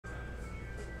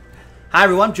Hi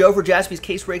everyone, Joe for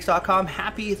JaspysCaseBreaks.com.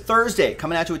 Happy Thursday.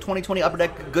 Coming at you with 2020 Upper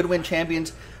Deck Goodwin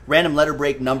Champions random letter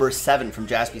break number 7 from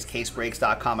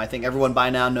JaspysCaseBreaks.com. I think everyone by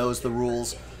now knows the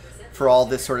rules for all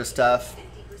this sort of stuff.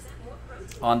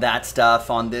 On that stuff,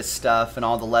 on this stuff, and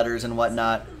all the letters and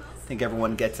whatnot. I think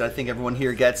everyone gets it. I think everyone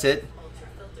here gets it.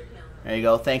 There you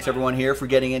go. Thanks everyone here for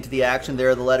getting into the action.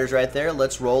 There are the letters right there.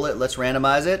 Let's roll it. Let's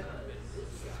randomize it.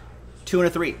 2 and a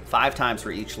 3. 5 times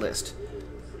for each list.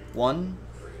 1,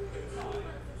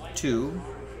 2,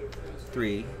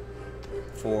 3,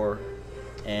 4,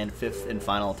 and 5th and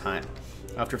final time.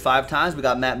 After 5 times, we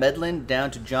got Matt Medlin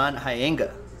down to John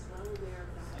Hyenga.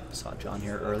 Saw John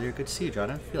here earlier. Good to see you,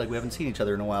 John. I feel like we haven't seen each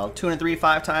other in a while. 2 and a 3,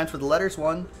 5 times for the letters.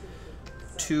 1,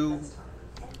 2,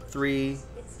 3,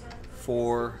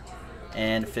 4,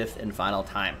 and 5th and final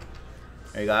time.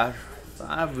 There you go.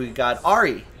 5. We got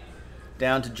Ari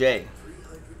down to Jay.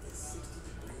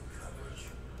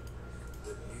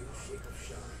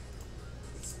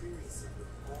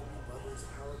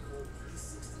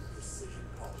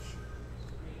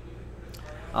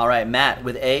 All right, Matt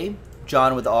with A,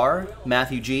 John with R,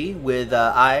 Matthew G with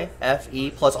I, F,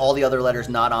 E, plus all the other letters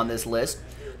not on this list.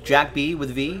 Jack B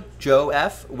with V, Joe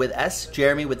F with S,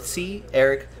 Jeremy with C,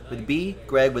 Eric with B,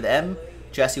 Greg with M,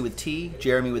 Jesse with T,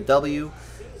 Jeremy with W,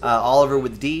 Oliver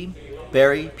with D,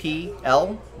 Barry P,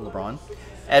 L, LeBron,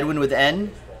 Edwin with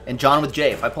N, and John with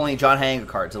J. If I pull any John Hyenga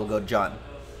cards, it'll go to John.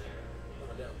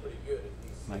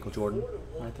 Michael Jordan,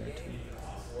 right there too.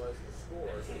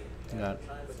 You got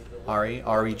Ari,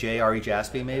 R-E-J, Ari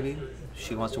Jaspy maybe.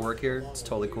 She wants to work here. It's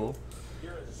totally cool.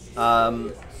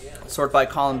 Sort by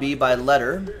column B by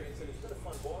letter.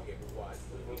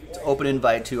 It's open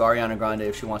invite to Ariana Grande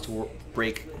if she wants to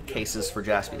break cases for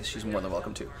Jaspys. She's more than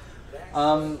welcome to.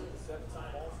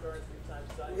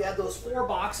 We had those 4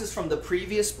 boxes from the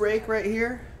previous break right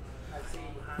here.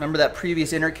 Remember that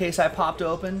previous inner case I popped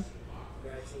open?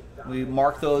 We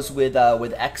marked those with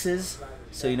X's,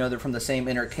 so you know they're from the same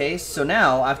inner case. So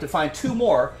now I have to find 2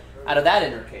 more out of that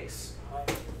inner case.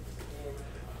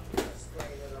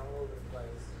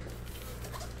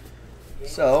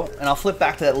 So, and I'll flip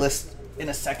back to that list in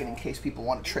a second in case people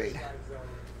want to trade.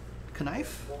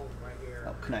 Knife?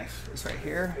 Oh, knife is right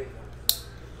here.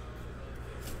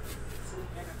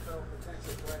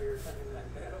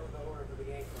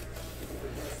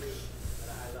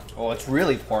 Oh, it's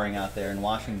really pouring out there in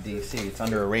Washington, D.C. It's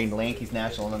under a rain, Yankees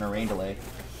National and under a rain delay.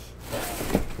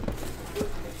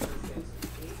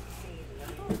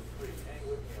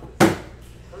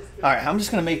 All right, I'm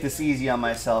just going to make this easy on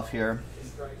myself here.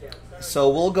 So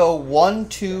we'll go 1,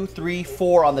 2, 3,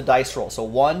 4 on the dice roll. So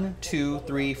 1, 2,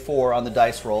 3, 4 on the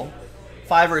dice roll.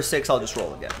 5 or 6, I'll just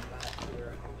roll again.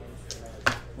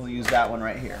 We'll use that one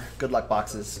right here. Good luck,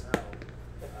 boxes.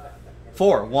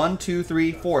 4. 1, 2,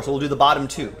 3, 4. So we'll do the bottom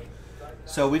 2.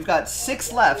 So we've got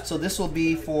 6 left, so this will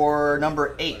be for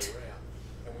number 8. Did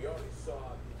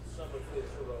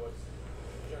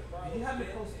you have me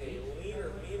post 8?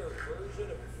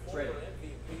 Right.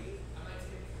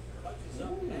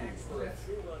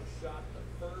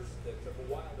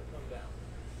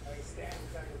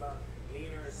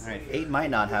 All right, 8 might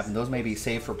not happen. Those may be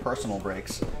saved for personal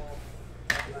breaks.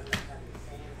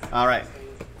 All right.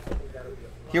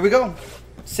 Here we go.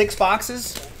 6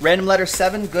 boxes. Random letter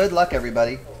 7. Good luck,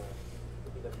 everybody.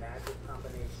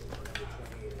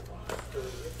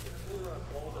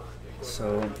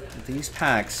 So these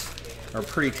packs are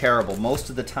pretty terrible. Most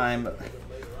of the time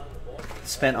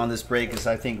spent on this break is,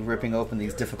 I think, ripping open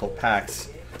these difficult packs.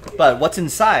 But what's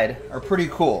inside are pretty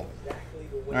cool.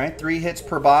 All right, 3 hits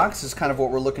per box is kind of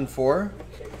what we're looking for.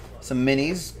 Some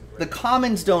minis. The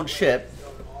commons don't ship.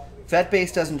 Vet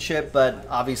base doesn't ship, but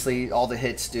obviously all the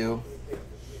hits do.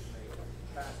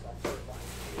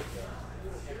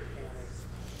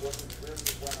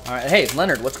 All right, hey,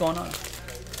 Leonard, what's going on?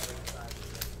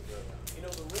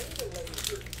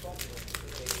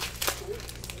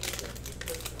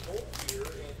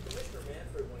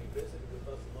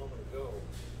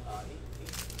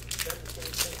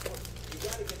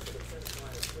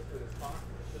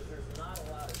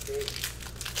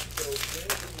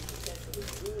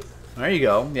 There you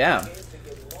go, yeah.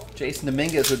 Jason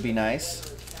Dominguez would be nice.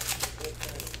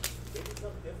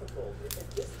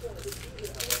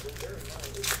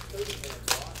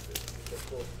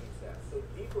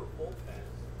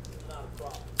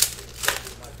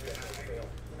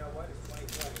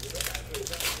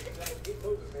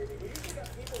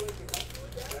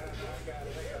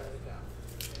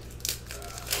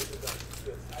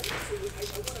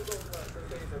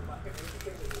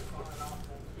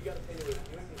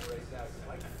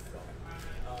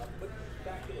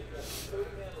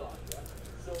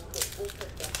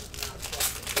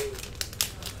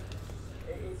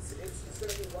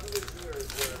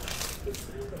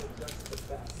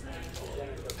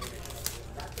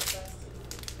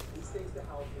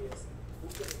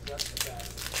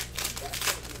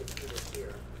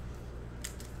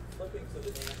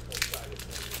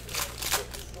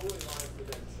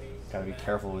 Gotta be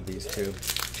careful with these two.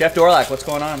 Jeff Dorlack, what's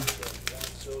going on?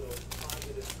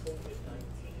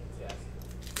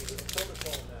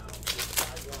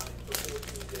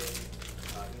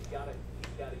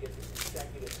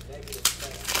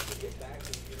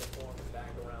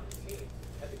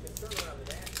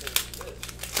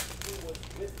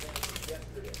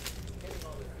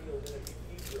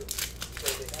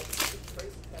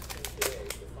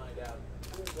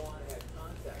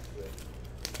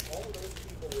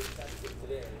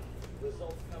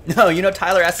 No, you know,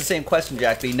 Tyler asked the same question,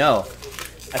 Jack B. No,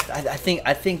 I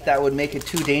think that would make it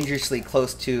too dangerously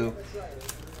close to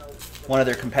one of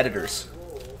their competitors.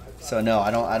 So no,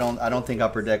 I don't think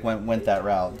Upper Deck went that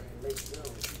route.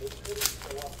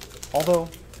 Although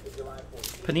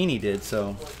Panini did,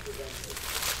 so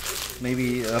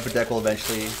maybe Upper Deck will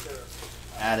eventually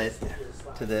add it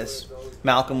to this.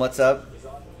 Malcolm, what's up?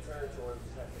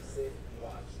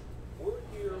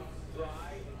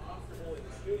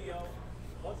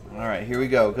 All right, here we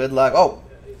go. Good luck. Oh,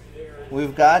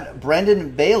 we've got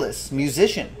Brendan Bayless,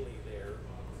 musician.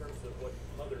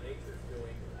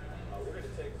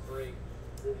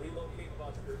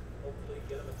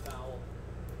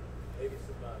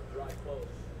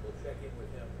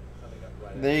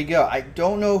 There you go. I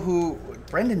don't know who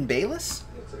Brendan Bayless?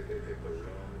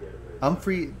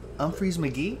 Humphreys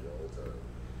McGee?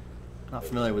 Not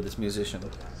familiar with this musician.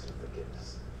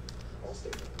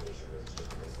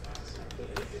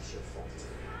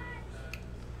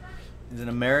 He's an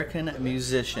American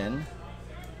musician.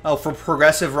 Oh, for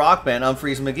progressive rock band,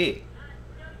 Humphreys McGee.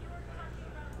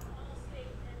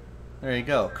 There you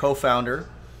go, co-founder.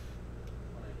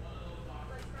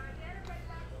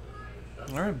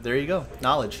 All right, there you go,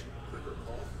 knowledge.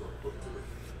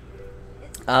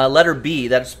 Letter B,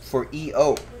 that's for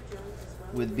EO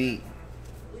with B.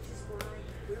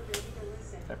 Did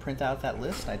I print out that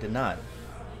list? I did not.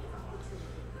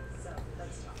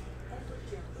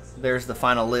 There's the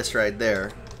final list right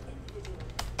there.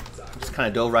 Just kind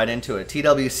of dove right into it.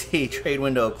 TWC, trade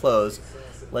window closed.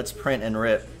 Let's print and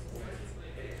rip.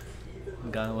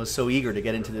 I was so eager to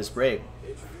get into this break.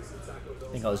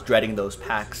 I think I was dreading those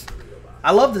packs.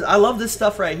 I love this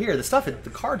stuff right here.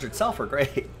 The cards itself are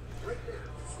great.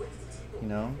 You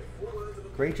know,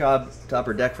 great job to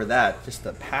Upper Deck for that. Just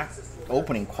the pack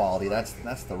opening quality. That's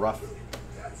the rough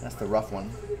one.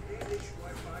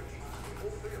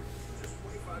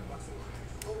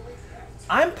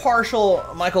 I'm partial,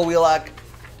 Michael Wheelock.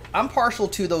 I'm partial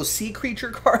to those sea creature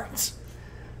cards.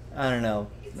 I don't know.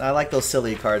 I like those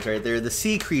silly cards right there. The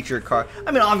sea creature card.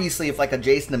 I mean, obviously, if like a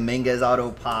Jason Dominguez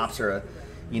auto pops or a,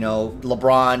 you know,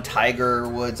 LeBron, Tiger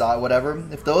Woods, whatever.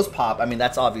 If those pop, I mean,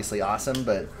 that's obviously awesome.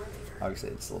 But obviously,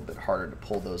 it's a little bit harder to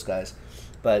pull those guys.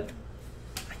 But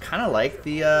I kind of like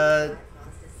the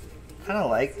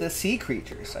sea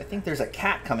creatures. I think there's a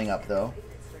cat coming up though.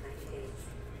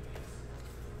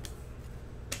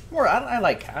 I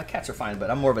like cats are fine,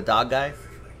 but I'm more of a dog guy.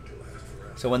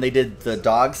 So when they did the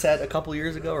dog set a couple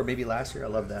years ago, or maybe last year, I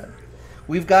love that.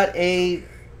 We've got a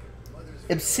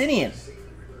Abyssinian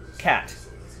cat.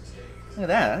 Look at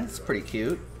that, that's pretty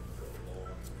cute.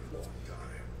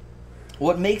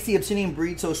 What makes the Abyssinian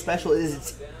breed so special is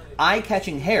its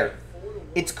eye-catching hair.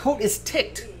 Its coat is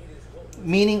ticked,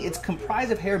 meaning it's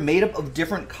comprised of hair made up of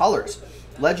different colors.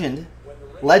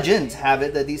 Legends have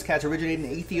it that these cats originated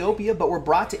in Ethiopia but were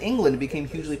brought to England and became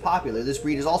hugely popular. This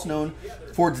breed is also known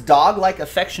for its dog-like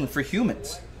affection for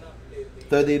humans,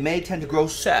 though they may tend to grow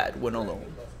sad when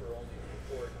alone.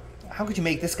 How could you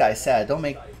make this guy sad?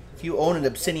 If you own an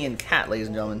Abyssinian cat, ladies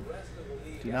and gentlemen,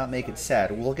 do not make it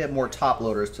sad. We'll get more top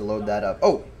loaders to load that up.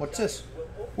 Oh, what's this?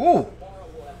 Ooh,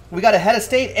 we got a head of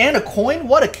state and a coin?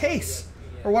 What a case.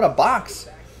 Or what a box.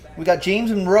 We got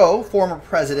James Monroe, former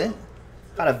president.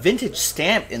 Got a vintage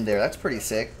stamp in there. That's pretty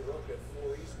sick.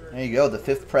 There you go. The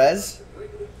fifth Prez.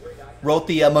 Wrote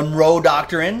the Monroe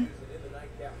Doctrine.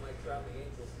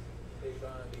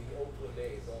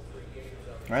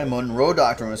 All right, Monroe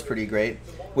Doctrine was pretty great,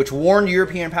 which warned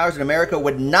European powers that America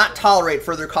would not tolerate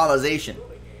further colonization.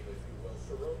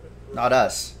 Not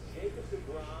us.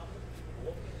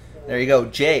 There you go.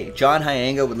 J. John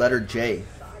Hyanga with letter J.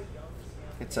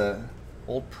 It's a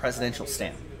old presidential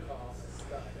stamp.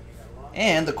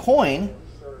 And the coin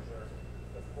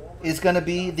is going to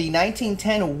be the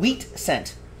 1910 wheat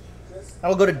cent.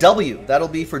 That'll go to W. That'll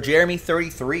be for Jeremy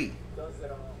 33.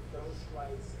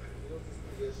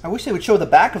 I wish they would show the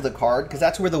back of the card because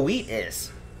that's where the wheat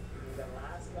is.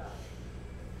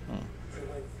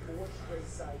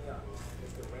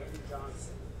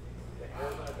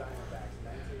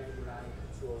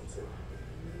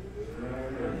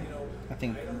 I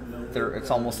think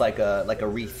it's almost like a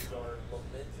wreath.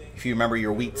 If you remember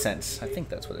your wheat scents, I think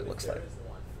that's what it looks like.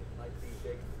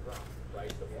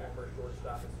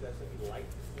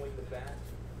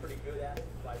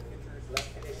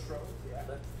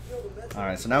 All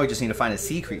right, so now we just need to find a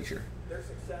sea creature.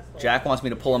 Jack wants me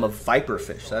to pull him a viper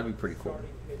fish. That'd be pretty cool.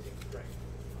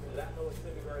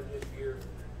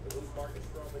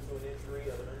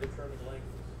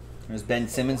 There's Ben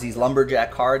Simmons. These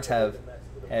lumberjack cards have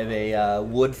a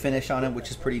wood finish on it, which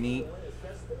is pretty neat.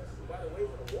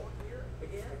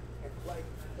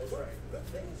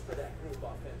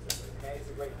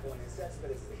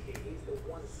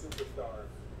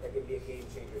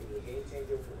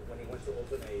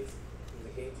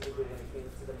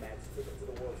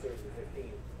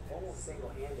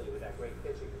 Single-handedly with that great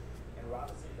pitching. And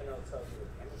Robinson Cano tells you the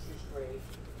chemistry straight,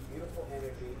 beautiful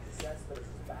energy, Cespedes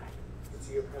is back.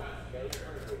 To your point, very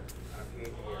hungry on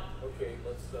creating here. Okay,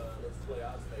 let's play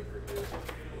oddsmaker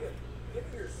here. Give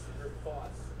me your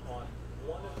thoughts on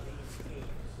one of these teams.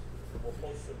 We'll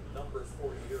post some numbers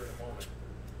for you here in a moment.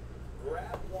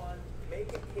 Grab one, make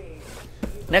a case.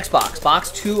 Next box, box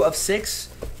 2 of 6,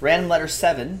 random letter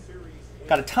 7.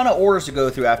 Got a ton of orders to go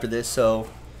through after this, so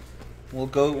we'll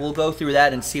go through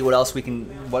that and see what else we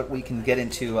can get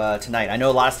into tonight. I know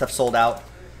a lot of stuff sold out,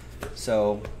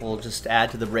 so we'll just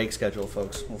add to the break schedule,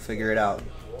 folks. We'll figure it out.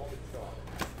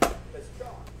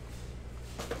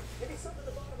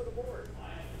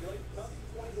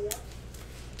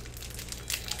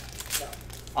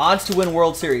 Odds to win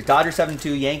World Series: Dodgers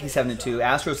 7-2, Yankees 7-2,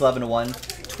 Astros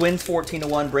 11-1, Twins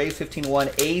 14-1, Braves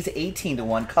 15-1, A's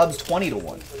 18-1, Cubs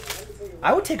 20-1.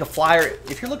 I would take a flyer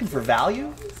if you're looking for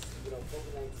value.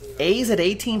 A's at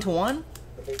 18-1.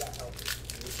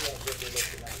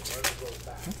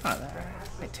 I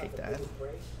might take that.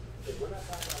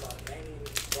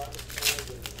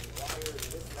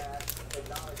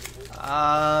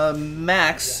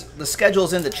 Max, the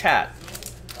schedule's in the chat.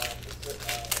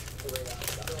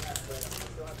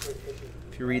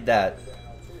 If you read that.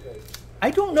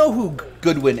 I don't know who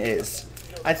Goodwin is.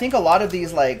 I think a lot of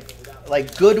these like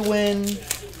Goodwin,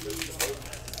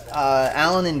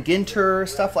 Allen and Ginter,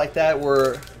 stuff like that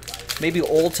were maybe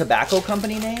old tobacco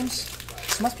company names.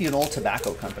 This must be an old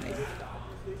tobacco company.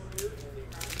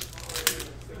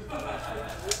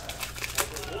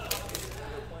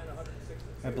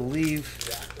 I believe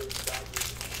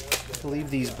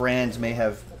these brands may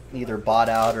have either bought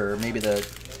out or maybe the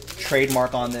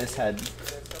trademark on this had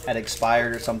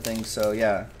expired or something. So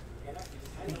yeah,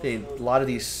 I think a lot of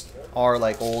these are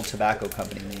like old tobacco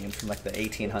company names from like the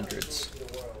 1800s.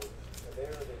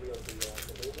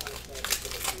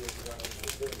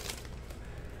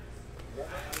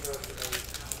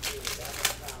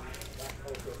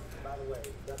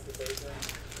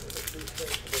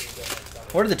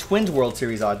 What are the Twins World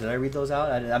Series odds? Did I read those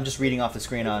out? I'm just reading off the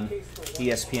screen on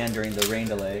ESPN during the rain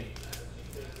delay.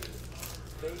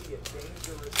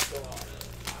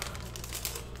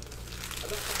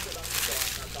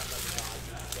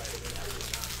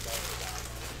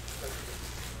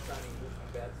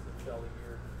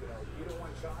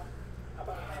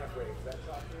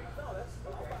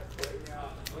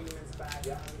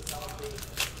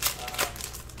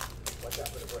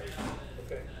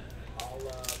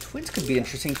 Twins could be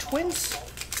interesting. Twins,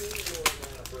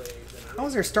 how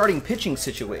is their starting pitching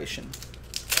situation?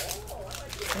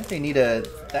 I think they need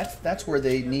that's where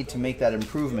they need to make that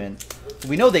improvement.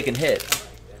 We know they can hit.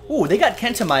 Ooh, they got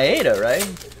Kenta Maeda, right?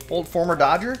 Old former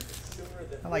Dodger.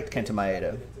 I liked Kenta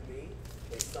Maeda.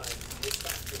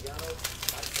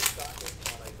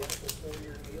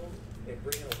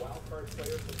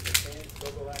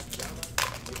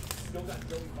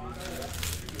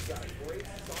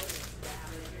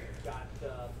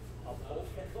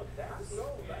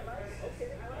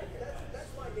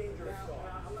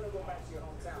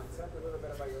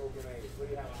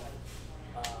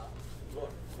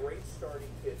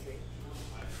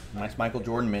 Nice Michael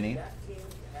Jordan mini.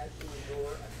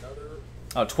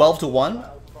 Oh, 12-1?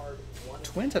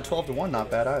 Twins at 12-1, not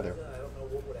bad either.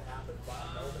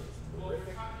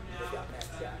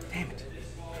 Damn it.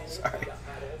 Sorry.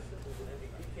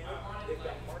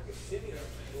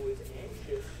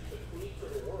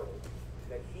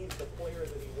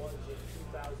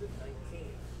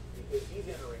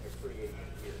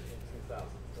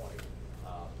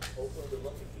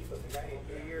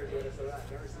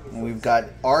 And we've got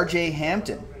R.J.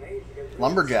 Hampton,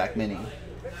 Lumberjack mini.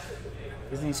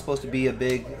 Isn't he supposed to be a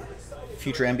big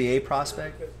future NBA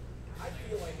prospect? I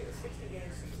feel like in a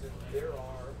 60-game season, there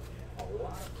are a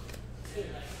lot of teams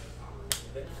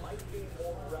that might be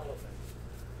more relevant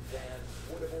than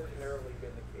would have ordinarily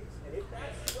been the case. And if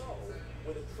that's so,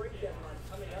 with a trade deadline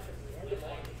coming up at the end of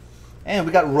August, And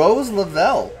we got Rose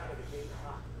Lavelle,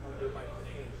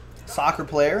 soccer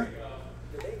player.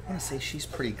 I'm going to say she's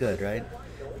pretty good, right?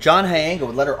 John Hyanga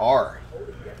with letter R.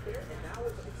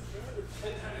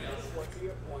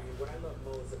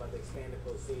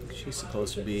 She's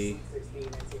supposed to be...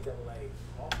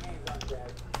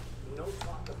 no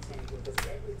talk of tanking because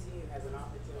every team has an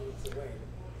opportunity to win.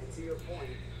 And to your point,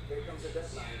 there comes a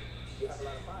deadline. You have a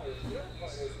lot of fires. The other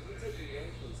part is you take the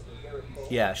Yankees and Garrett Cole.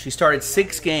 Yeah, she started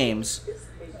 6 games. He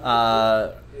has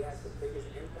the biggest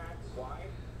impact. Why?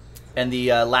 And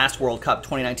the last World Cup,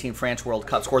 2019 France World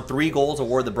Cup, scored 3 goals,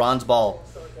 awarded the bronze ball.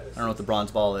 I don't know what the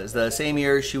bronze ball is. The same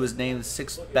year, she was named the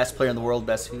 6th best player in the world,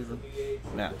 best season.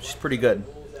 Yeah, she's pretty good.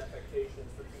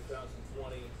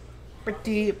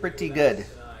 Pretty good. The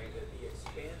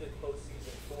expanded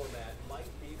postseason format might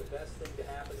be the best thing to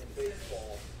happen in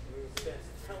baseball since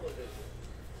television.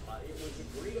 It was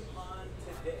agreed upon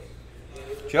today.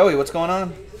 Joey, what's going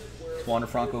on? It's Wander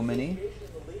Franco Mini. The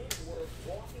league were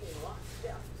walking in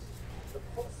lockstep. The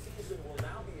postseason will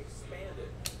now be expanded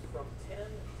from 10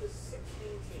 to 16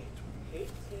 teams.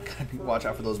 18 Watch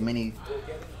out for those mini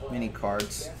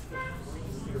cards.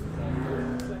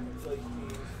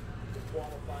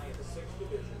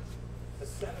 The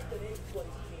 7th and 8th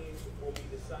place teams will be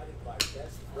decided by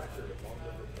best record among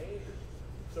the retainers.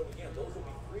 So again, those will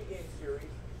be 3-game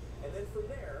series, and then from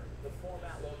there, the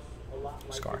format looks a lot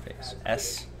like Scarface.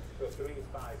 S. So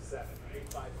 3-5-7,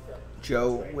 3-5-7.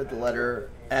 Joe with the letter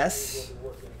S.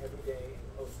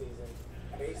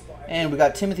 And we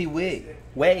got Timothy Way.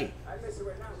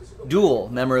 Dual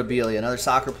memorabilia, another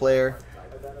soccer player.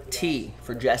 T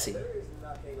for Jesse. There is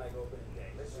nothing like opening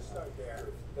day. Let's just start there.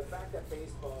 The fact that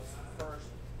baseball's first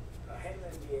ahead of the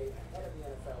NBA, ahead of the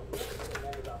NFL, this is a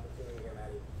tremendous opportunity here,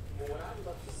 Maddie. And what I'd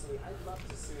love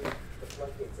to see the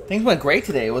floodgates open. Things went great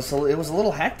today. It was a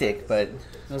little hectic, but it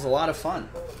was a lot of fun.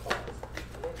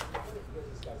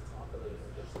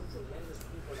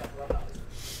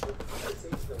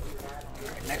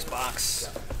 Next box.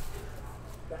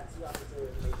 That's the opportunity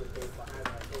that Major Baseball has, and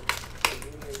I think the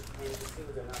union and the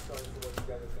teams are not starting to work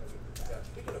together. It's going to be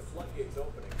fantastic. Speaking of floodgates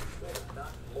opening, they have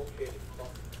not located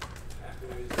funds.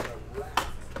 There is a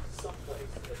raft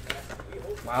someplace that has to be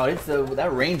open. Wow, it's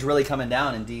that rain's really coming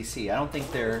down in D.C. I don't think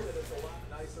they're It's a lot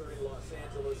nicer in Los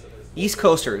Angeles and there's East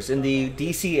Coasters in the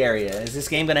D.C. area. Is this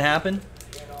game going to happen?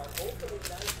 in our opening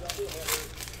night doubleheader,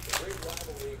 the great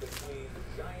rivalry between the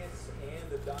Giants and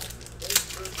the Dodgers.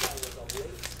 Clayton Kershaw was a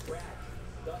late scratch.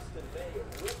 Dustin May, a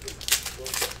rookie,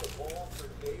 will get the ball for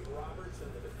Dave Roberts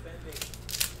and the defending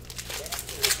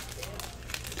national champ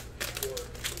for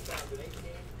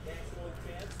 2018 national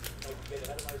champ. I'd get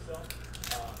ahead of myself.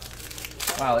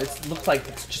 Wow, it looks like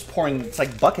it's just pouring. It's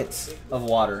like buckets of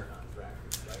water. Contract,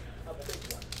 right? A big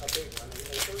one. A big one. In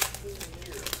 13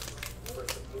 years for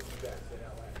some Mookie Betts in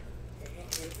LA.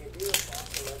 If you're a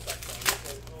Boston Red Sox fan, you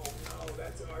think, oh no,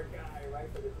 that's our guy,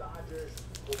 right? But the Dodgers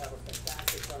will have a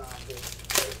fantastic front office.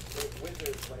 They're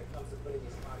wizards when it comes to putting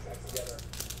these contracts together.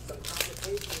 Some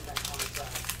complication in that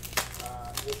contract,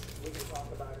 which we can talk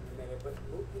about in a minute. But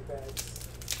Mookie Betts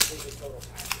is a total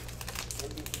package.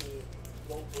 MVP,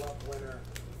 Gold Glove winner,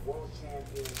 world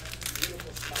champion,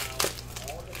 beautiful smile,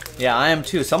 all the things. Yeah, I am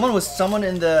too. Someone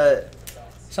in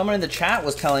the chat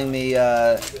was telling me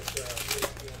that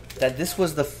this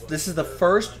is the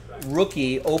first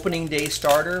rookie opening day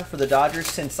starter for the Dodgers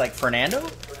since like Fernando,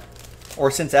 or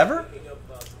since ever. Speaking of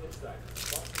insight,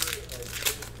 Buster has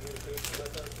been in communication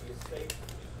with us. The estate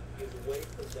is away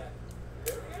from that.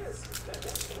 There he is.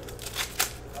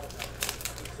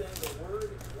 He's saying the word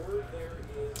there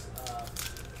is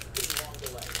pretty long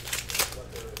delay. What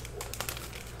there is for.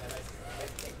 And I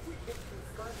think we can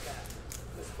confront that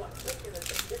despite looking at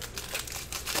the picture.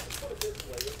 Let's put it this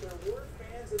way: if there were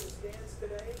fans in the stands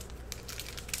today,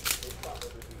 they'd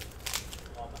probably be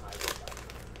on the high side.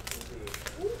 Indeed.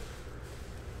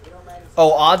 You know, man,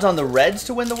 Oh, odds on the Reds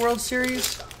to win the World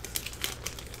Series?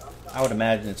 I would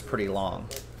imagine it's pretty long.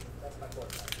 that's my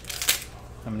quarterback.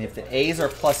 I mean, if the A's are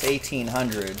plus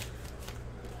 1,800,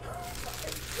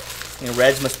 the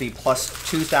Reds must be plus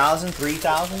 2,000,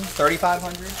 3,000,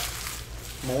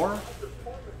 3,500? More?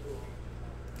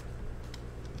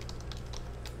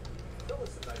 Show us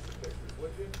some nicer pictures,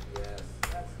 would you? Yes.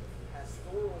 That's the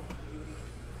pastoral beauty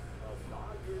of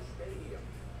Dodger Stadium.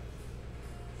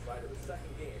 Right at the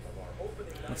second game of our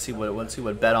opening night. Let's see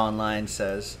what Bet Online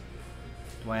says.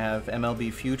 Do I have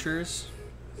MLB futures?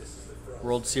 This is the front,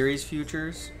 World Series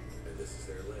futures? And this is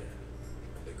their land.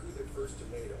 They grew their first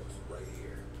tomatoes right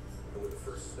here. And when the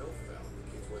first snow fell,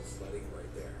 the kids went sledding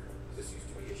right there. This used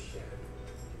to be a shed.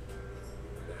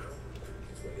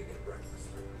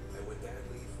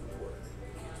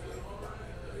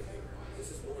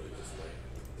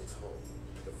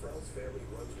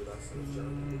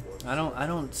 I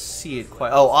don't see it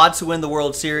quite. Oh, odds to win the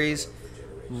World Series.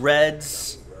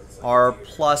 Reds are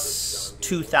plus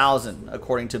 2,000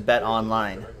 according to Bet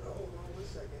Online,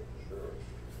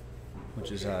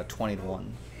 which is 20 to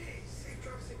 1.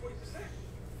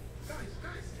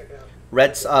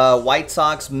 Reds, White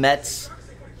Sox, Mets,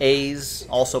 A's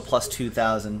also plus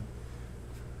 2,000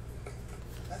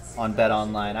 on Bet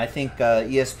Online. I think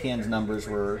ESPN's numbers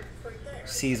were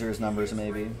Caesar's numbers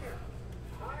maybe,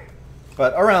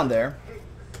 but around there.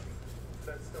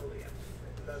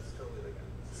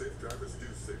 Safe drivers do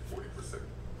save 40%.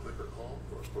 Click or call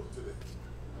or book today.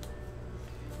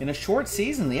 In a short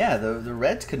season, yeah, the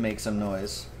Reds could make some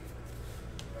noise.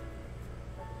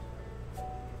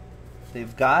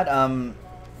 They've got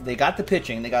they got the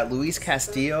pitching. They got Luis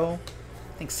Castillo.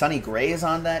 I think Sonny Gray is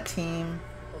on that team.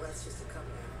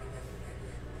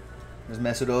 There's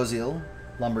Mesut Ozil,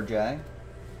 Lumberjack.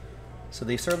 So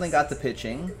they've certainly got the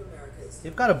pitching.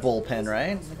 They've got a bullpen,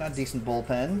 right? They've got a decent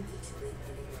bullpen.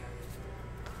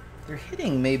 They're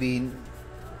hitting maybe.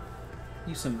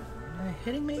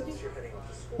 Hitting maybe?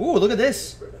 Ooh, look at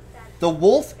this. The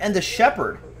Wolf and the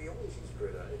Shepherd.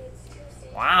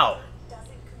 Wow.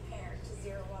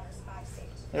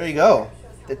 There you go.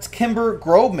 It's Kimber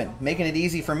Grobman making it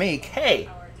easy for me. K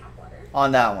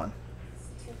on that one.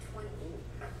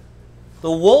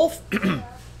 The Wolf, the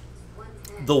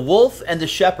Wolf and the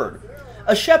Shepherd.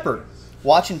 A shepherd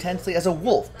watched intensely as a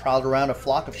wolf prowled around a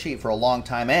flock of sheep for a long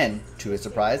time and, to his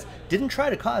surprise, didn't try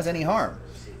to cause any harm.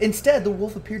 Instead, the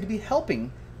wolf appeared to be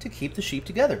helping to keep the sheep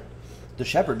together. The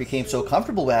shepherd became so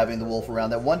comfortable with having the wolf around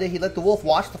that one day he let the wolf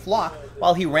watch the flock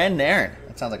while he ran an errand.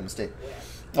 That sounds like a mistake.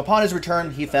 Upon his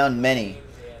return, he found many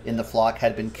in the flock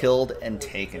had been killed and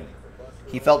taken.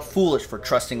 He felt foolish for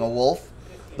trusting a wolf.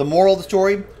 The moral of the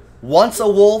story, once a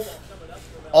wolf,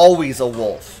 always a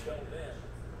wolf.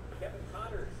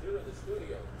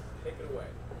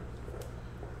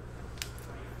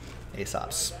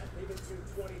 Aesop's.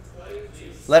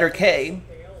 Letter K.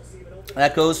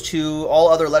 That goes to all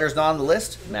other letters not on the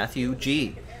list. Matthew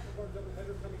G.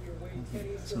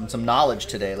 Some knowledge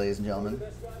today, ladies and gentlemen.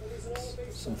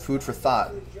 Some food for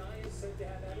thought.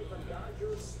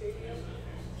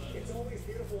 It's always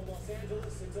beautiful in Los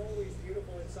Angeles. It's always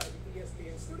beautiful inside the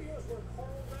ESPN studios where Carl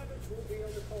Ravitch will be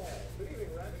on the call. Good evening,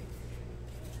 Ravi.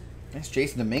 Nice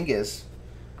Jason Dominguez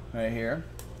right here.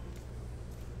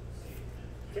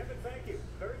 Kevin, thank you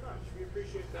very much. We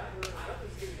appreciate that. We're in another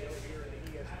studio here in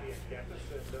the ESPN campus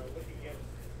and looking at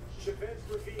Chavez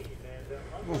Ravine.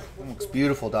 And Looks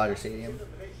beautiful, Dodger Stadium.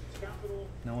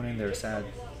 No one in there, sad.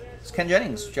 It's Ken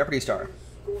Jennings, Jeopardy star.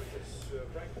 Gorgeous.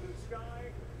 Bright blue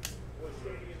sky. When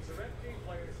stadiums are empty,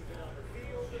 players have been on the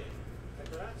field.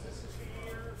 And perhaps this is the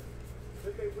year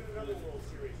that they win another World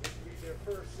Series, which will be their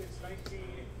first since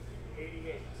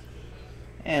 1988.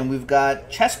 And we've got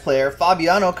chess player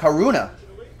Fabiano Caruana.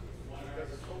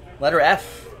 Letter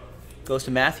F goes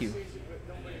to Matthew.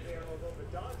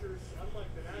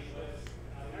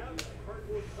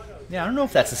 Yeah, I don't know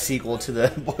if that's a sequel to The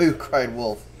Boy Who Cried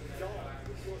Wolf.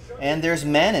 And there's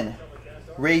Manon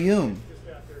Rayum.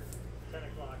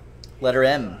 Letter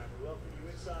M.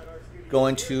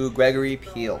 Going to Gregory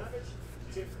Peel.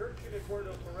 Tim Kirk and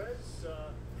Eduardo Perez.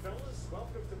 Fellas,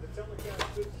 welcome to the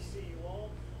telecast. Good to see you all.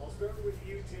 I'll start with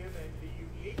you, Tim, and the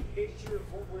unique nature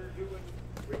of what we're doing,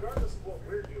 regardless of what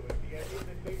we're doing, the idea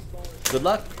that baseball is... Good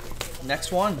luck.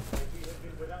 Next one.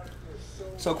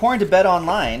 So according to Bet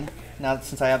Online, now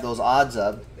since I have those odds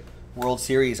up, World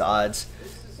Series odds,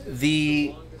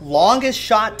 the longest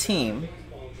shot team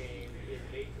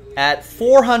at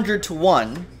 400 to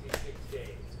 1.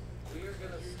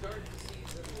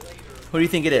 Who do you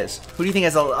think it is? Who do you think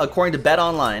has, according to Bet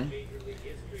Online,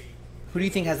 who do you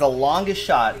think has the longest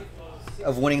shot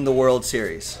of winning the World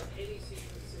Series?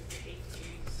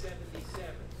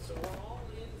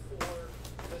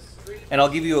 And I'll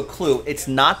give you a clue. It's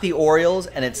not the Orioles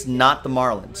and it's not the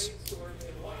Marlins.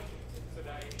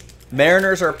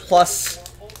 Mariners are plus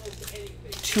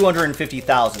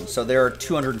 250,000, so they're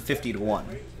 250 to 1.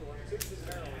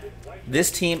 This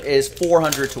team is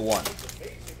 400 to 1.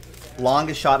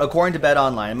 Longest shot, according to Bet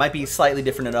Online. It might be slightly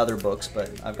different in other books, but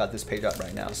I've got this page up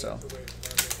right now. So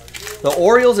the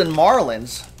Orioles and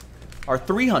Marlins are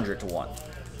 300 to 1.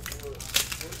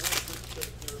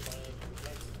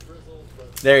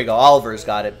 There you go. Oliver's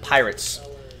got it. Pirates.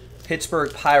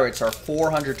 Pittsburgh Pirates are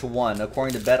 400 to 1.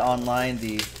 According to Bet Online,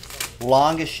 the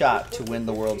longest shot to win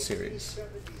the World Series.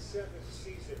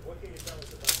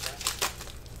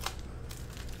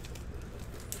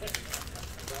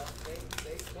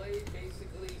 They played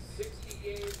basically 60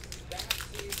 games that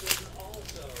season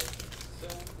also. So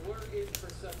we're in for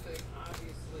something,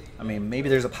 obviously. I mean, Maybe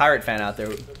there's a Pirate fan out there.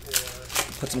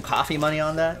 Put some coffee money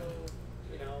on that.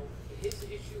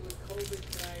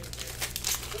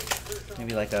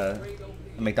 Maybe like a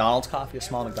McDonald's coffee, a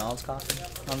small McDonald's coffee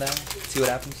on that one. See what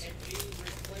happens.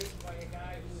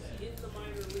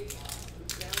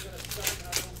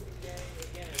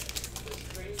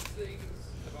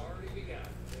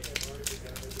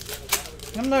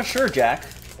 I'm not sure, Jack.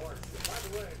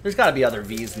 There's got to be other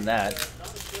V's than that.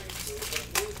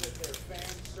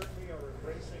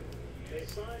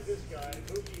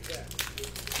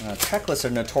 Checklists are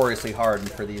notoriously hard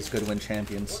for these Goodwin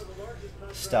champions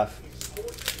stuff.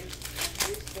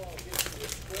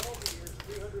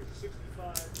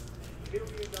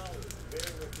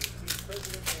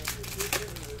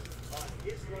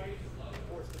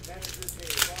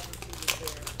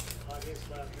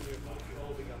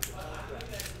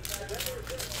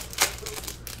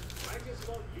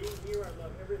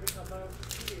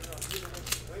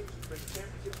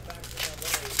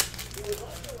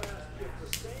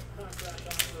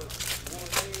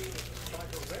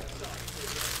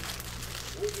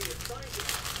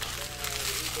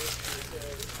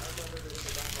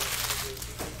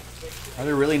 Are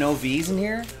there really no V's in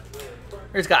here?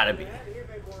 There's got to be.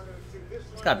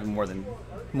 It's got to be more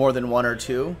than one or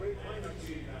two.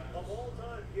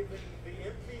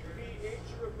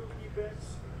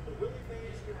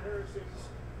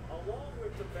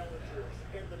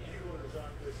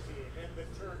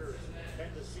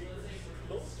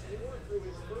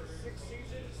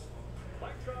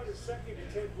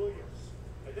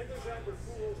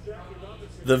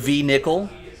 The V nickel,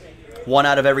 1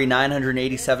 out of every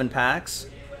 987 packs.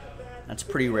 That's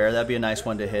pretty rare. That'd be a nice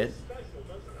one to hit.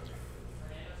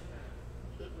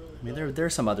 I mean,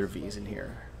 there's some other V's in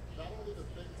here.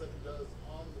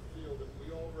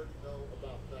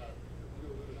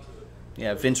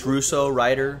 Yeah, Vince Russo,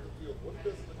 Ryder,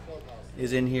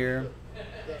 is in here.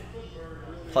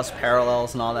 Plus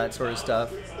parallels and all that sort of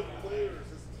stuff.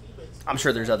 I'm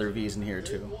sure there's other V's in here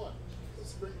too.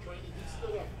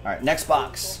 All right, next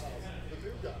box.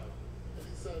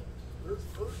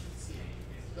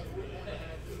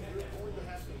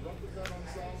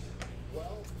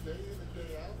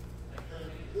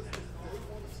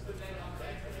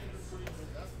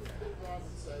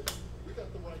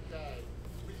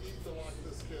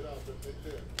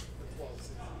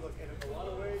 Look, and in a lot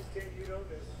of ways, Tim, you know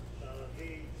this,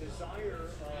 the desire of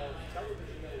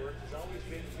television networks has always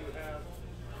been to have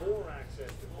more access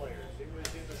to players. It was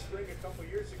in the spring a couple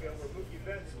years ago where Mookie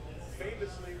Betts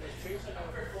famously was chasing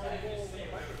off a fly ball with a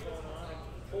microphone on and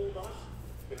told us,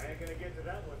 I ain't going to get to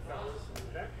that one, fellas.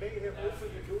 That may have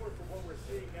opened the door for what we're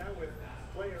seeing now with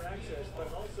player access, but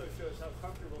it also shows how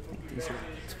comfortable Mookie Betts is.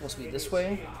 It's supposed to be this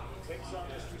way. Takes on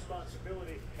this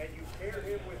responsibility, and you pair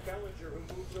him with Bellinger, who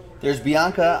moves over. There's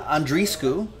Bianca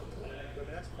Andreescu.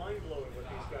 That's mind-blowing what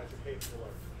these guys are capable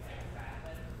of.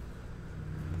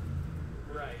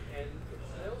 Right, and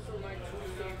those were my two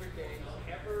favorite days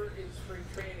ever in spring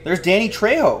training. There's Danny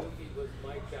Trejo.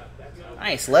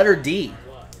 Nice, letter D.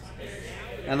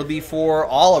 That'll be for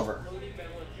Oliver.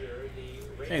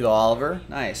 There you go, Oliver.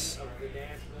 Nice.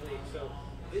 So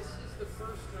this is the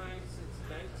first time since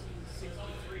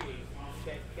 1963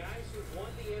 that guys who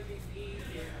won the MVP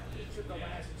in each of the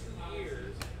last 2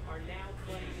 years are now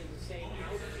playing in the same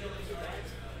house team. So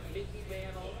that's Mickey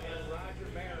Mantle and Roger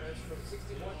Maris from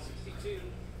 61-62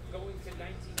 going to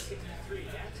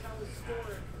 1963. That's how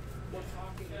historic we're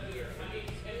talking here. And you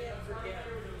can't forget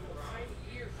the kind of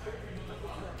year Kobe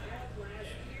had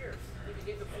last year.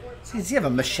 Does he have a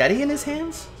machete in his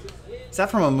hands? Is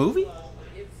that from a movie?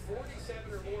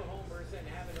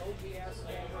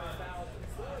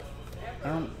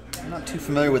 I'm not too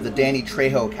familiar with the Danny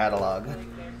Trejo catalog.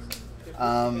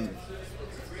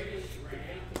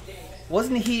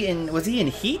 Wasn't he in? Was he in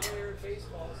Heat?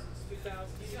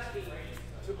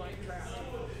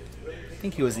 I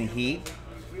think he was in Heat.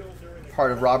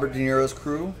 Part of Robert De Niro's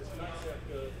crew.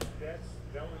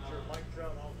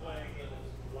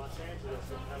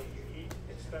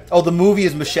 Oh, the movie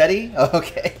is Machete? Oh,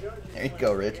 okay. There you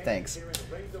go, Rich. Thanks.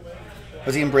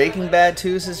 Was he in Breaking Bad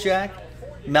too, says Jack?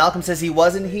 Malcolm says he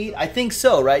was in Heat. I think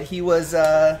so, right? He was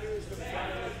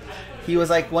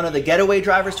like one of the getaway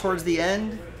drivers towards the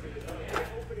end.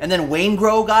 And then Wayne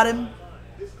Grow got him.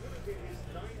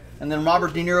 And then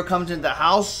Robert De Niro comes into the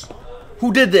house.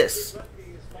 Who did this?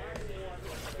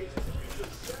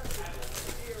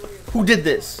 Who did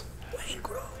this? Wayne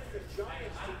Grow.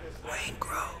 Wayne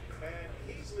Grow.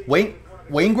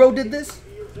 Wayne Grow did this?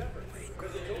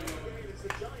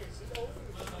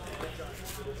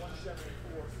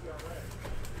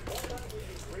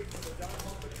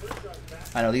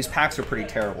 I know, these packs are pretty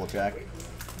terrible, Jack.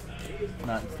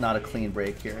 Not a clean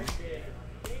break here.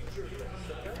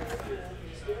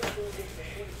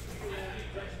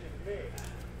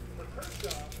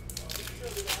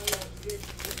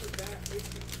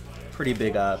 Pretty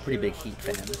big Heat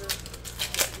fan.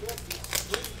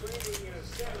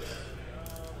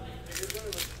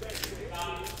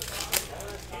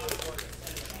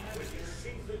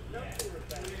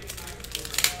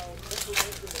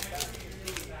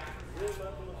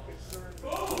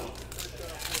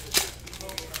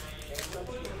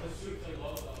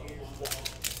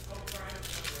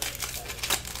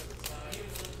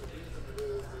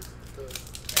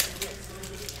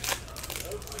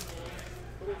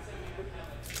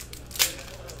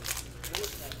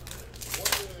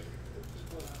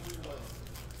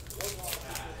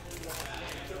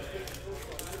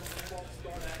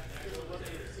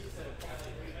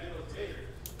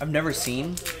 I've never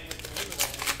seen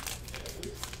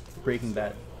Breaking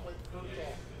Bad.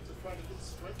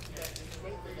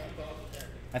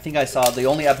 I think I saw, the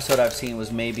only episode I've seen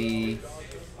was maybe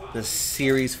the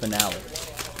series finale.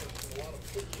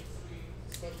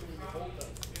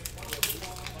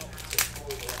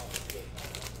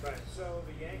 Right, so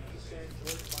the Yankees send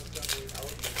George Montgomery out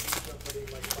to see somebody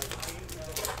like Mike King,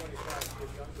 25 to get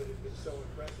done, but it's been so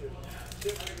impressive.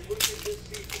 Tim, when you look at this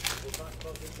season, we'll talk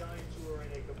about the Giants who are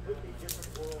in a completely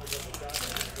different world than the Dodgers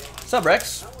and the Yankees. What's up,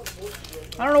 Rex?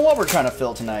 I don't know what we're trying to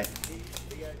fill tonight.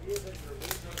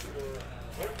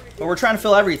 But we're trying to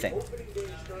fill everything.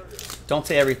 Don't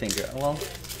say everything, Joe. Well,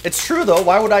 it's true, though.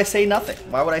 Why would I say nothing?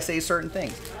 Why would I say certain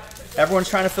things? Everyone's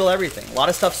trying to fill everything. A lot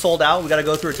of stuff sold out. We got to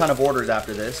go through a ton of orders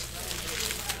after this.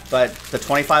 But the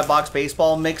 25-box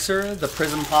baseball mixer, the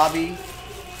Prism Hobby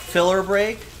filler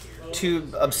break,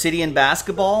 2 Obsidian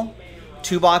basketball,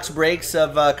 2-box breaks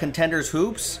of Contenders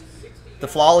hoops, the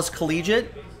Flawless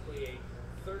Collegiate.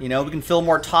 You know, we can fill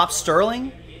more Top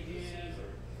Sterling.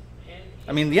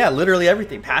 I mean, yeah, literally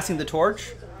everything. Passing the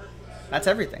torch, that's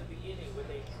everything.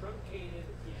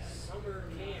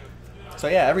 So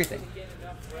yeah, everything.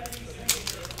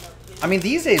 I mean,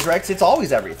 these days, Rex, it's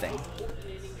always everything.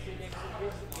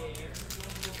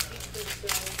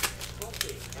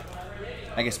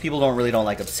 I guess people really don't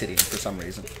like Obsidian for some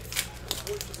reason.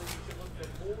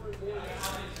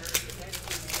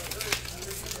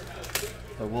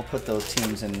 But we'll put those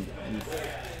teams in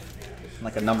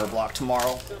like a number block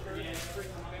tomorrow.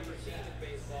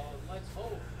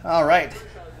 All right.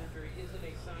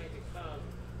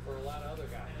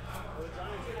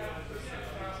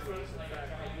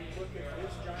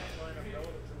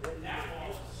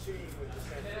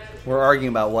 We're arguing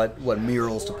about what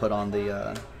murals to put on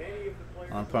the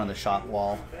shot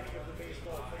wall.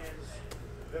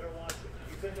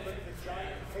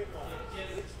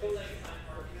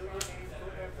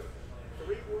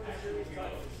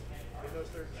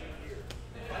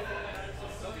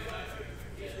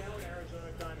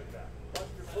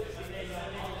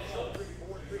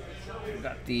 We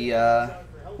got the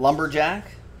Lumberjack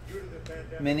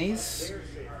minis.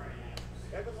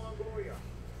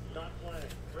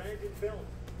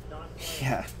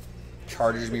 Yeah,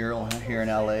 Chargers mural here in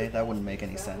LA. That wouldn't make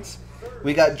any sense.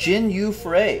 We got Jin Yu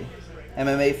Frey,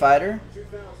 MMA fighter.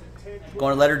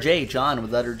 Going to letter J, John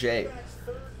with letter J.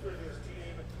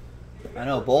 I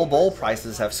know, bowl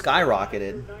prices have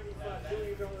skyrocketed.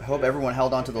 I hope everyone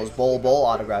held on to those bowl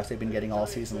autographs they've been getting all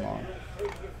season long.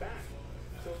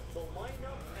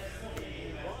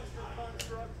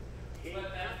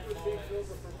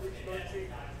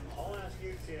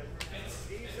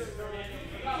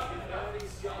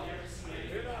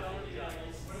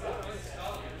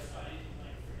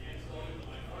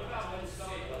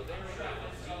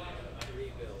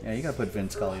 Yeah, you gotta put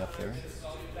Vince Scully up there.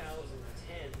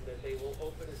 2010 that they will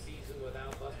open a season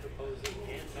without Buster Posey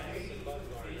and Madison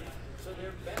Bumgarner. So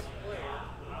their best player.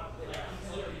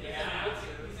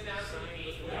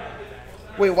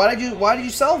 Wait, why did you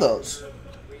sell those?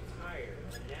 Retired.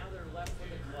 Now they're left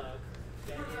with a club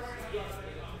that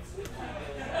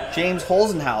is James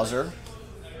Holzenhauser,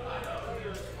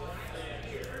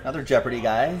 another Jeopardy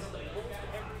guy.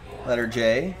 Letter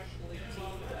J.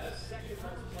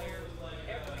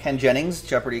 Ken Jennings,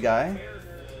 Jeopardy guy.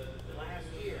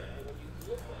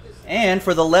 And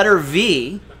for the letter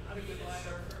V,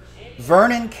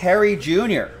 Vernon Carey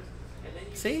Jr.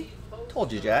 See?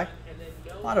 Told you, Jack.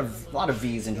 A lot of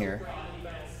V's in here.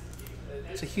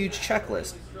 It's a huge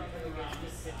checklist.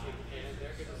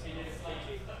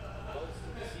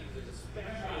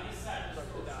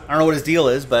 I don't know what his deal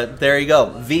is, but there you go.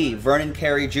 V, Vernon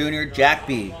Carey Jr., Jack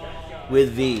B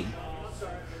with V.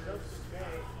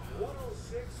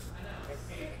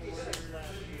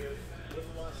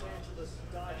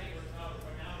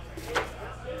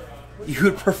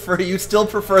 You'd still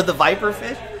prefer the Viper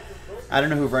fish? I don't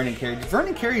know who Vernon Carey.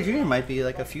 Vernon Carey Jr. might be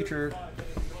like a future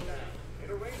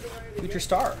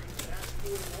star.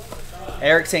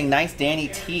 Eric saying nice Danny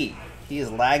T. He is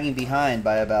lagging behind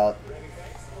by about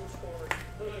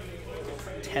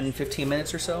 10-15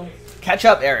 minutes or so. Catch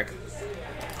up, Eric.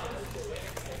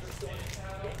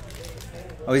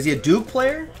 Oh, is he a Duke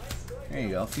player? There you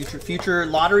go. Future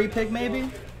lottery pick, maybe?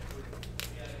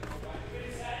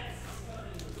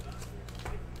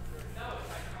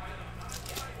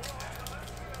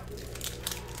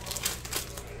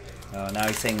 Oh, now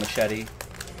he's saying machete.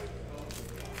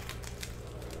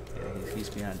 Yeah, he's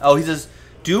behind. Oh, he's a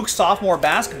Duke sophomore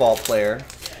basketball player.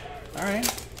 All right.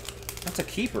 That's a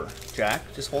keeper, Jack.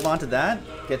 Just hold on to that.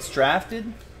 Gets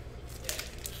drafted.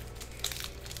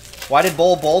 Why did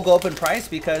Bol go up in price?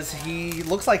 Because he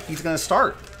looks like he's going to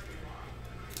start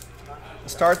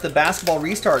the basketball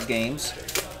restart games.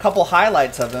 A couple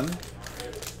highlights of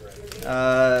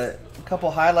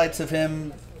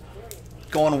him.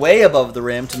 Going way above the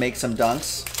rim to make some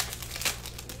dunks.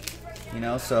 You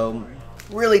know, so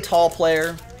really tall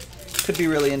player. Could be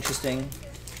really interesting.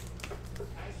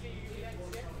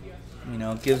 You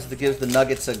know, gives the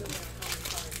Nuggets a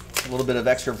little bit of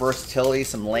extra versatility,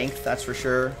 some length, that's for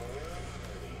sure.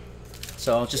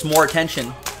 So just more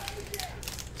attention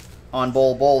on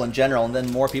Bol in general, and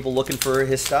then more people looking for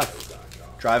his stuff,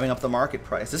 driving up the market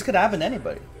price. This could happen to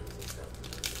anybody.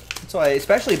 That's why,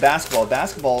 especially basketball.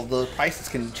 Basketball, the prices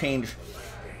can change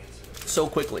so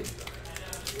quickly,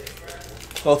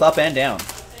 both up and down.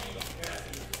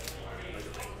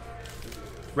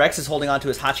 Rex is holding on to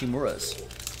his Hachimuras.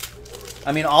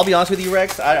 I mean, I'll be honest with you,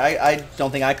 Rex. I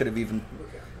don't think I could have even.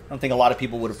 I don't think a lot of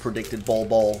people would have predicted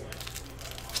Bol,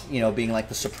 you know, being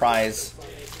like a surprise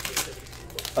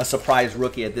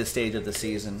rookie at this stage of the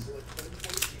season. See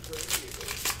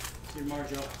you tomorrow,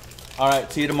 Joe. All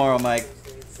right, see you tomorrow, Mike.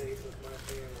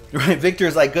 Right,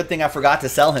 Victor's like, good thing I forgot to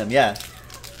sell him. Yeah.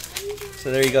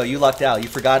 So there you go. You lucked out. You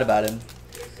forgot about him.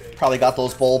 Probably got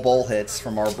those Bol hits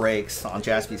from our breaks on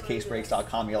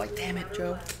jaspyscasebreaks.com. You're like, damn it,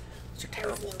 Joe. These are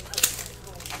terrible.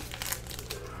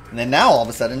 And then now, all of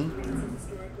a sudden...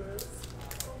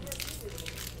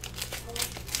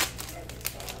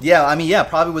 Yeah, I mean, yeah,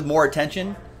 probably with more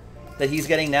attention that he's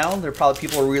getting now.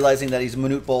 People are realizing that he's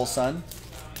Manute Bol's son.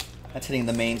 That's hitting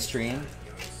the mainstream.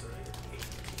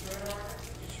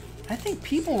 I think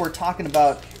people were talking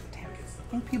about...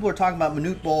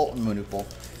 Manute Bol...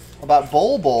 About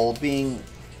Bol being...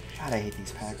 God, I hate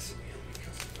these packs.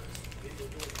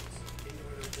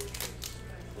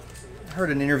 I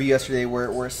heard an interview yesterday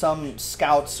where some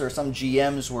scouts or some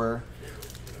GMs were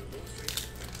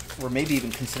maybe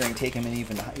even considering taking him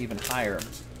even higher.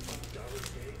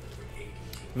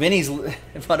 Vinny's...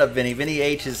 What up, Vinny? Vinny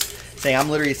H is saying, I'm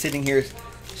literally sitting here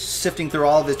sifting through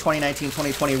all of his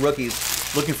 2019-2020 rookies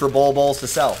looking for Bols to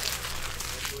sell.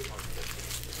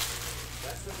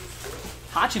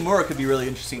 Hachimura could be really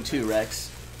interesting too, Rex.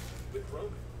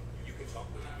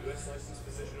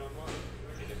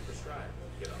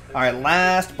 All right,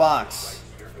 last box.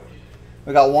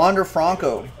 We got Wander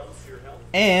Franco,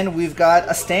 and we've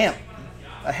got a stamp,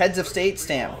 a Heads of State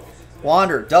stamp.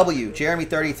 Wander W, Jeremy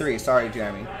 33. Sorry,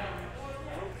 Jeremy.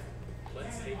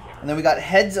 And then we got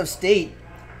Heads of State,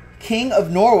 King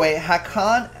of Norway,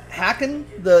 Hakan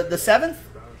the 7th,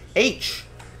 H.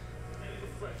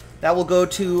 That will go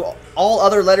to all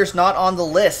other letters not on the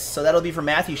list. So that'll be for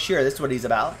Matthew Shearer. This is what he's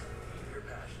about.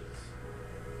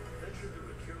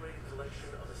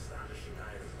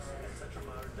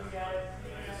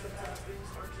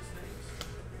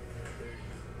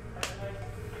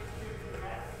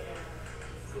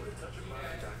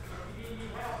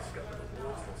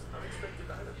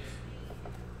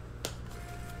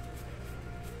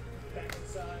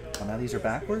 Oh, now these are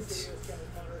backwards?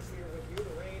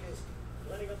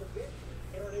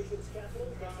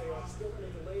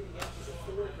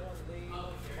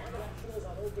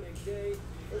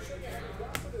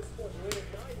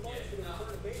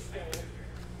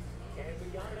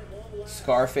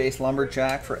 Scarface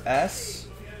Lumberjack for S.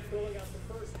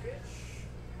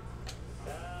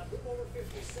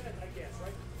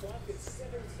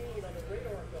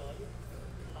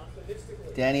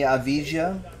 Danny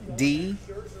Avija D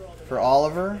for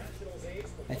Oliver.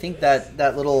 I think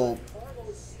that little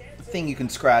thing you can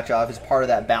scratch off is part of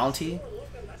that bounty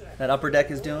that Upper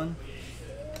Deck is doing.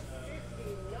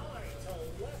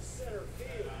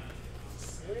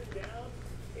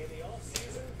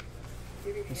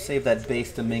 We'll save that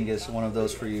base Dominguez, one of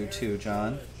those for you too,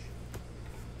 John.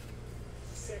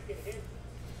 Second hit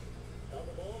of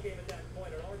the ball game at that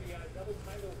point. An RBI double.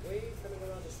 Tyler Wade coming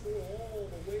around the school all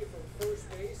the way from first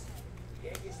base.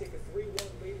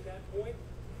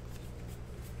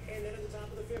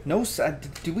 No,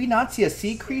 did we not see a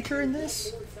sea creature in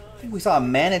this? I think we saw a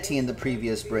manatee in the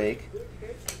previous break.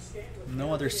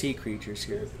 No other sea creatures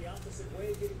here.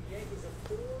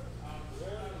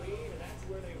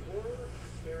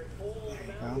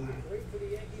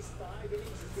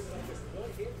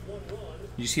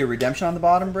 Did you see a redemption on the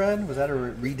bottom, Brad? Was that a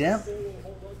redemp?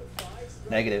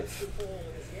 Negative.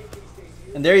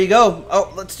 And there you go.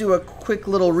 Oh, let's do a quick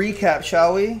little recap,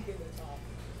 shall we?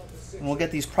 And we'll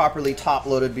get these properly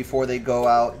top-loaded before they go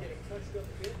out.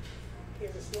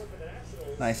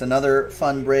 Nice. Another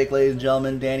fun break, ladies and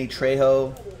gentlemen. Danny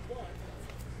Trejo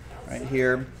right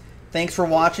here. Thanks for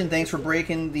watching. Thanks for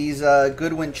breaking these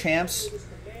Goodwin champs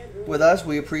with us.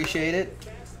 We appreciate it.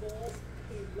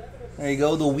 There you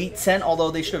go. The wheat cent, although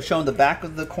they should have shown the back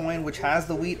of the coin, which has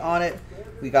the wheat on it.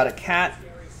 We got a cat,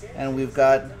 and we've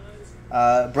got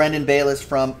Brendan Bayless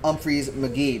from Humphreys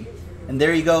McGee. And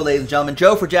there you go, ladies and gentlemen.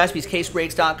 Joe for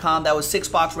JaspysCaseBreaks.com. That was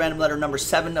 6-box random letter number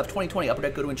 7 of 2020 Upper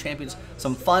Deck Goodwin Champions.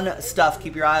 Some fun stuff.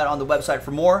 Keep your eye out on the website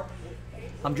for more.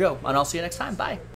 I'm Joe, and I'll see you next time. Bye.